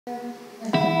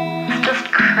It's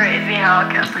just crazy how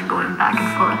I kept on going back and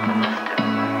forth with this dude.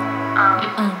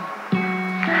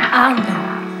 I know.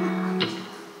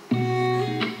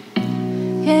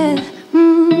 Yeah.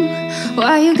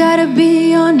 Why you gotta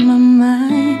be on my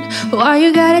mind? Why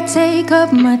you gotta take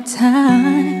up my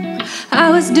time?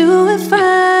 I was doing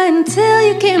fine till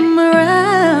you came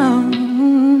around.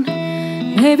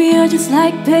 Maybe I just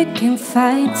like picking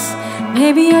fights.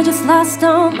 Maybe I just lost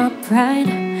all my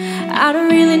pride. I don't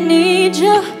really need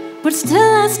you, but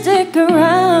still I stick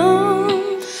around.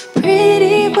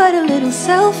 Pretty but a little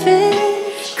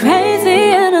selfish,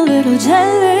 crazy and a little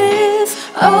jealous.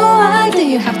 Oh, why do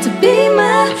you have to be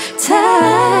my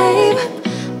type?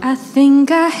 I think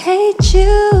I hate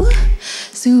you.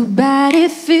 Too bad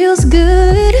it feels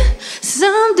good.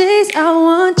 Some days I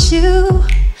want you,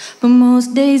 but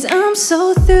most days I'm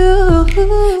so through.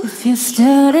 If you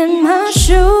stood in my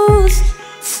shoes,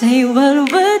 say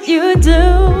what would you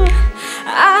do?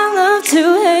 I love to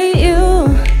hate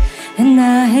you, and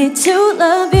I hate to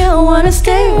love you. I wanna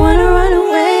stay, wanna run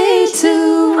away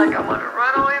too. Like I wanna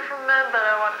run away from men, but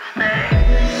I wanna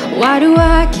stay. Why do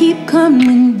I keep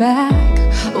coming back?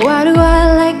 Why do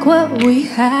I like what we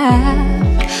have?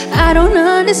 I don't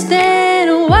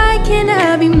understand, why can't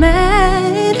I be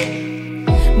mad?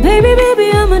 Baby,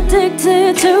 baby, I'm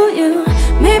addicted to you.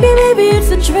 Maybe it's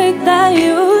a trick that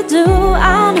you do.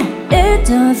 I know it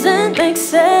doesn't make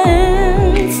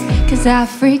sense, 'cause I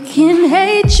freaking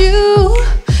hate you.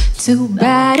 Too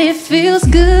bad it feels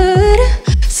good.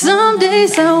 Some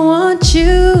days I want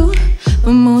you,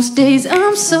 but most days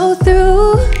I'm so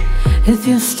through. If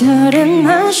you stood in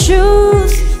my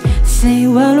shoes, say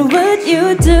what would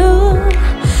you do?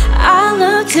 I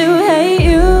love to hate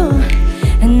you,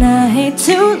 and I hate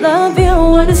to love you. I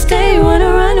wanna stay,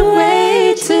 wanna run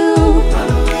away too.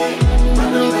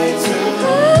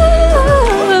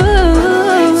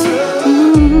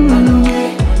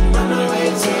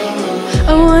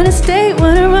 I wanna stay,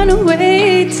 wanna run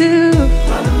away too.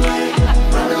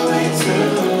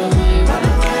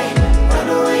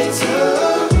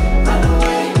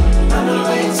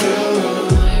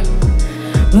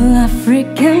 Well, I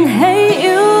freaking hate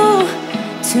you.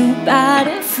 Too bad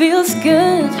it feels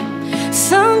good.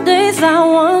 Some days I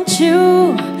want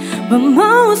you, but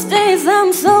most days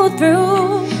I'm so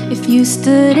through. If you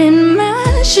stood in my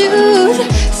shoes,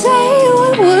 say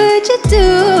what would you do?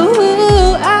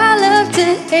 I love to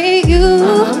hate you,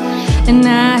 and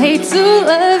I hate to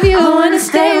love you. I wanna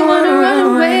stay, wanna run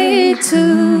away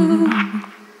too.